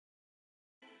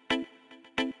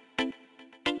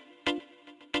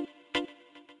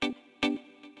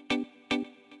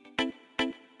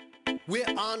We're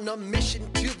on a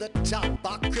mission to the top.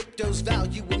 Our crypto's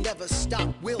value will never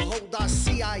stop. We'll hold our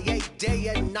CIA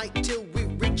day and night till we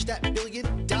reach that $1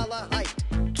 billion height.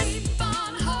 Keep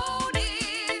on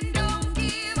holding, don't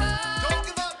give up. Don't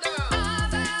give up now. Our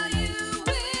value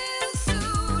will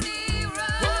soon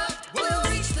erupt. We'll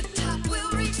reach the top,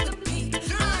 we'll reach the peak.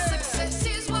 Our success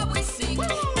is what we seek.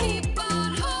 Keep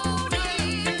on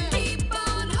holding, keep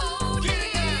on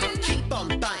holding. Keep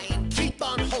on buying, keep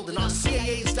on holding. Our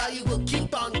CIA's value will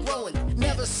keep on growing.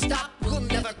 Never stop, we'll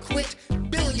never quit. $1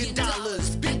 billion,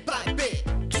 bit by bit.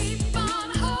 Keep on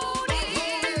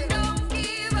holding, don't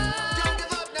give up. Don't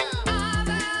give up now. Our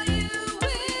value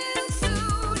will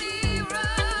soon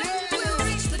erupt. We'll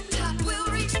reach the top, we'll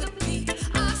reach the peak.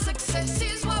 Our success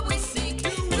is what we seek.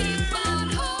 Keep on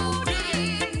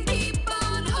holding, keep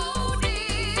on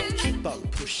holding. Keep on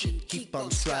pushing, keep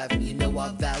on striving. You know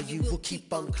our value will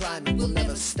keep on climbing. We'll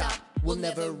never stop, we'll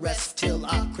never rest till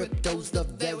our crypto's the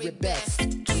very best.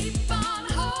 Keep on